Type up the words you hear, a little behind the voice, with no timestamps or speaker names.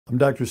I'm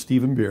Dr.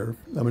 Stephen Beer.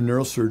 I'm a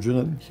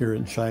neurosurgeon here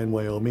in Cheyenne,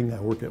 Wyoming. I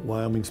work at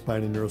Wyoming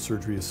Spine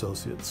Neurosurgery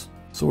Associates.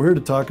 So we're here to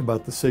talk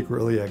about the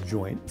sacroiliac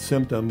joint.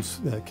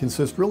 Symptoms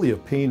consist really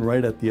of pain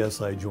right at the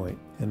SI joint.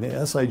 And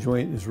the SI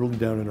joint is really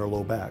down in our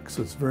low back,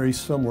 so it's very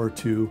similar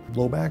to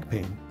low back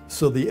pain.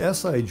 So the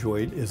SI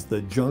joint is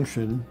the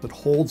junction that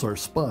holds our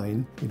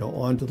spine,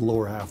 onto the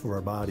lower half of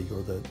our body,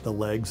 or the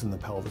legs and the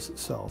pelvis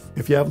itself.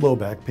 If you have low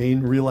back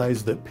pain,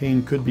 realize that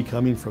pain could be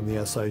coming from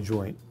the SI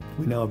joint.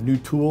 We now have new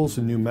tools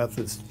and new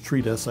methods to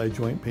treat SI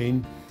joint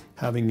pain.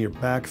 Having your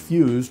back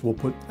fused will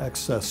put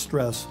excess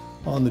stress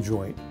on the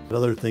joint.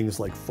 Other things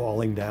like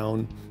falling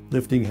down,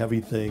 lifting heavy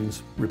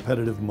things,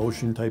 repetitive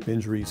motion type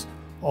injuries,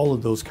 all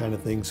of those kind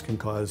of things can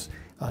cause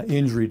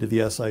injury to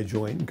the SI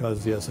joint and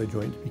cause the SI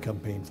joint to become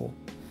painful.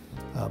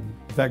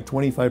 In fact,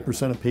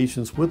 25% of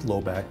patients with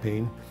low back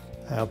pain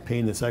have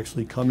pain that's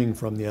actually coming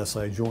from the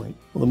SI joint.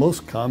 Well, the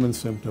most common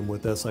symptom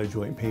with SI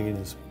joint pain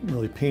is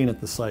really pain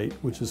at the site,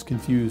 which is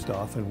confused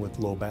often with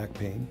low back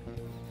pain.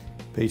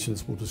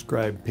 Patients will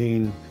describe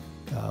pain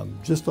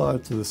just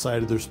off to the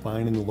side of their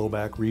spine in the low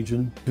back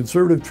region.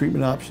 Conservative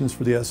treatment options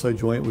for the SI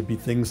joint would be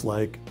things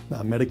like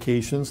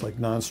medications, like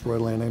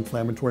non-steroidal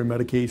anti-inflammatory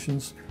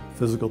medications,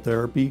 physical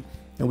therapy,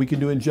 and we can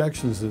do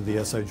injections into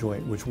the SI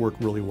joint, which work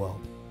really well.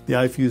 The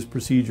iFuse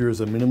procedure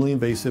is a minimally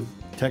invasive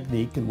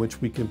technique in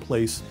which we can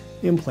place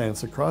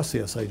implants across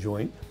the SI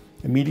joint,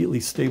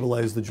 immediately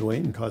stabilize the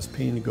joint and cause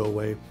pain to go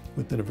away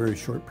within a very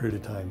short period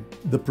of time.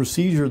 The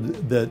procedure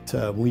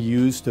that we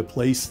use to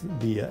place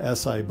the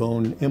SI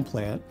bone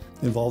implant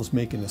involves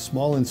making a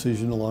small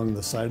incision along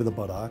the side of the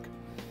buttock.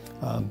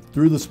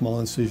 Through the small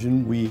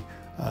incision, we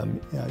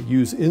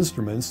use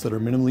instruments that are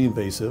minimally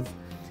invasive,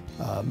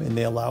 and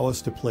they allow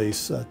us to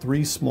place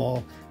 3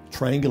 small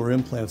triangular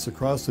implants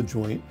across the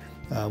joint,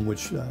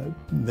 which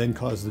then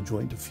cause the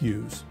joint to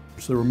fuse.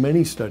 So there were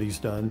many studies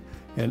done,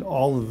 and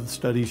all of the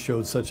studies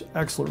showed such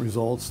excellent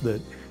results that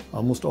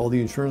almost all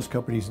the insurance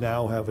companies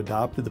now have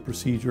adopted the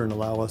procedure and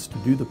allow us to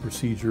do the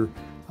procedure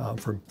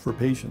for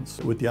patients.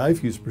 With the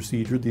iFuse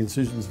procedure, the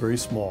incision is very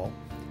small.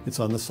 It's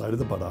on the side of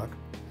the buttock.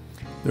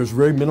 There's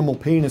very minimal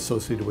pain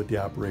associated with the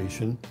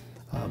operation.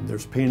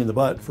 There's pain in the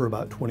butt for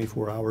about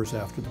 24 hours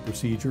after the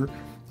procedure,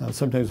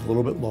 sometimes a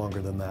little bit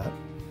longer than that.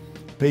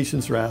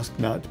 Patients are asked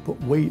not to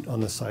put weight on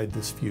the side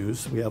that's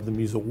fused. We have them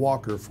use a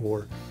walker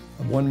for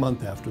 1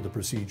 month after the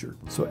procedure.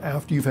 So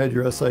after you've had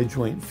your SI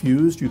joint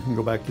fused, you can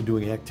go back to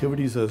doing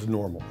activities as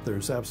normal.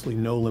 There's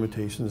absolutely no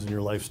limitations in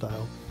your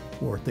lifestyle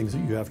or things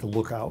that you have to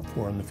look out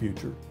for in the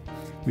future.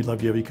 We'd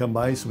love to have you come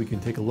by so we can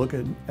take a look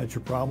at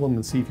your problem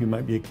and see if you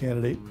might be a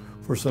candidate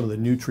for some of the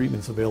new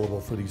treatments available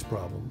for these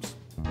problems.